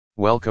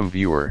Welcome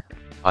viewer,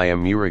 I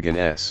am Murugan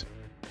S.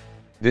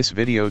 This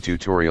video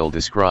tutorial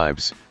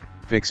describes,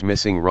 fix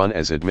missing Run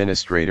as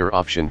Administrator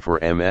option for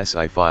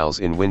MSI files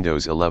in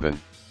Windows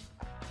 11.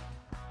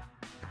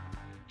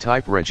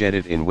 Type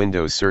regedit in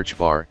Windows search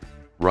bar,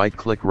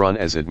 right-click Run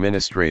as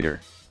Administrator.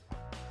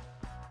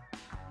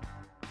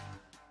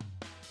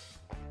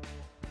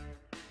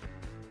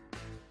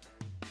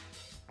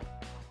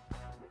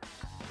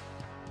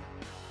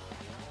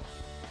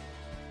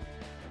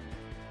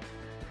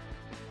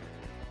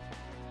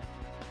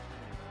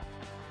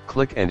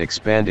 Click and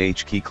expand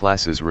H-key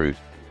class's root.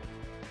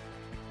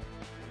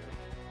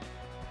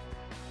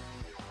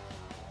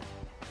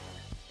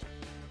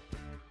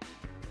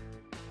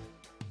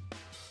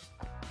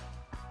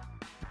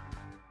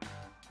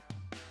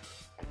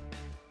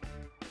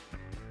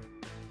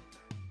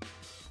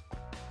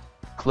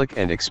 Click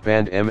and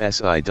expand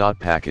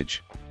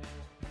MSI.package.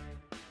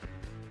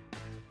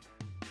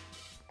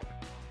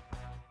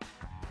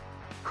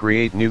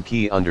 Create new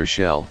key under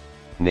shell,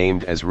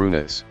 named as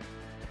Runas.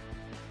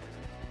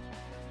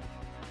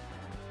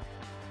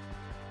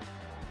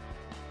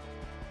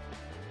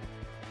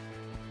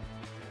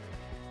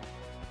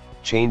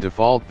 Change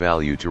default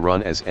value to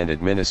Run as an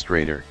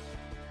administrator.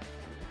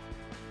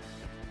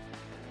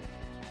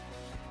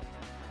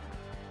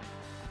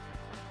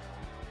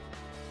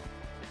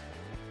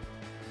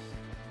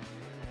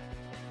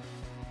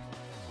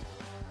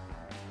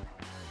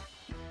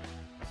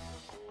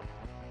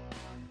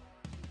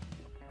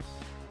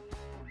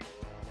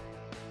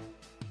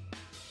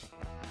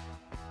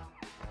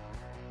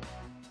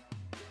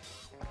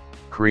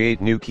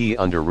 Create new key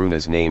under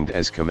Runas named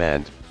as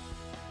command.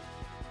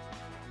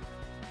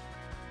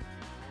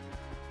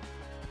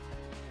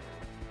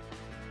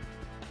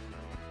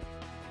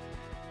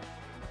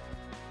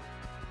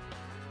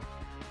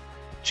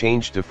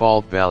 Change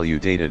default value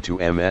data to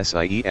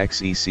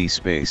MSIEXEC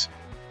space,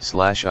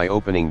 /I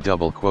opening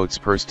double quotes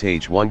per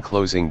stage 1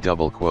 closing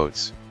double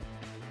quotes.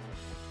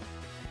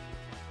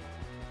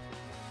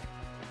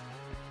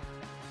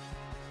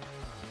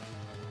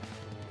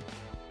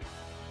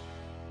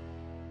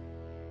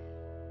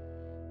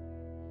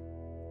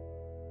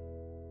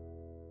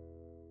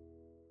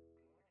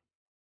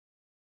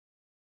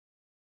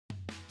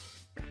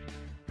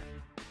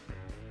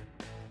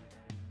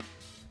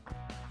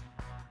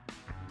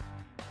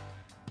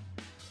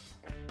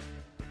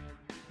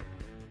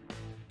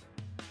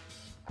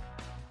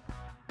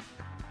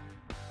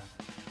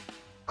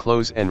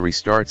 Close and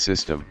restart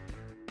system.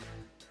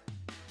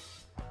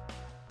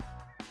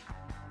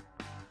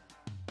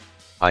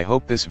 I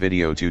hope this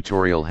video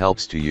tutorial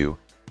helps to you.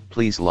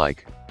 Please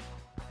like,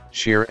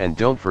 share and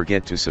don't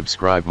forget to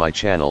subscribe my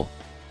channel.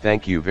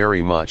 Thank you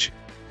very much.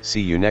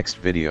 See you next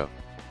video.